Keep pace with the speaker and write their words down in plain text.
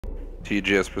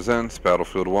TGS presents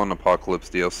Battlefield 1 Apocalypse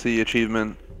DLC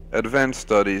achievement. Advanced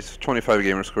Studies, 25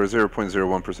 gamer score,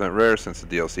 0.01% rare since the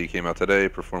DLC came out today.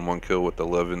 Perform 1 kill with the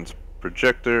Livens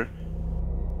Projector.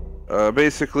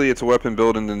 Basically, it's a weapon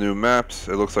built in the new maps.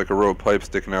 It looks like a row of pipes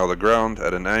sticking out of the ground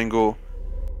at an angle,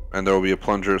 and there will be a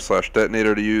plunger /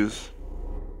 detonator to use.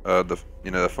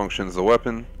 That functions the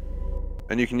weapon,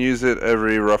 and you can use it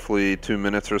every roughly 2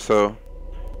 minutes or so.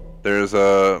 There's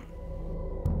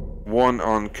one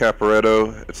on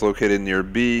Caporetto. It's located near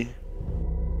B,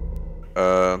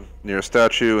 near a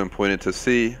statue, and pointed to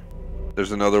C.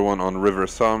 There's another one on River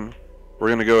Somme. We're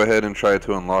gonna go ahead and try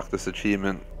to unlock this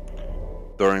achievement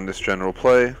during this general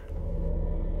play.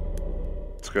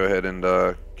 Let's go ahead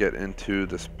and get into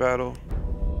this battle.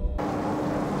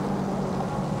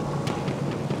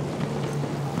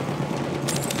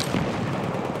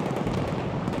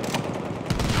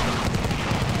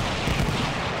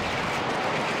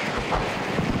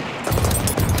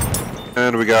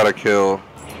 And we got a kill.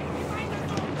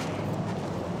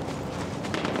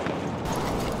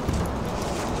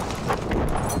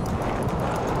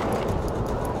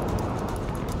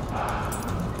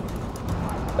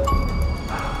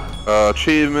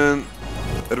 Achievement,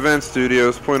 Advanced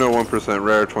Studios, 0.01%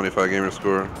 rare, 25 gamer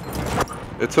score.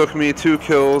 It took me 2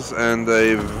 kills and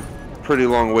a pretty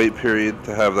long wait period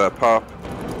to have that pop,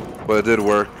 but it did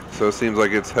work, so it seems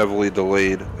like it's heavily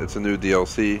delayed. It's a new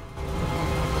DLC.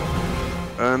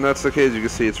 And that's the case. You can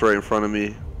see it's right in front of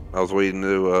me. I was waiting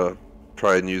to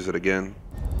try and use it again.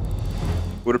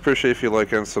 Would appreciate if you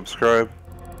like and subscribe.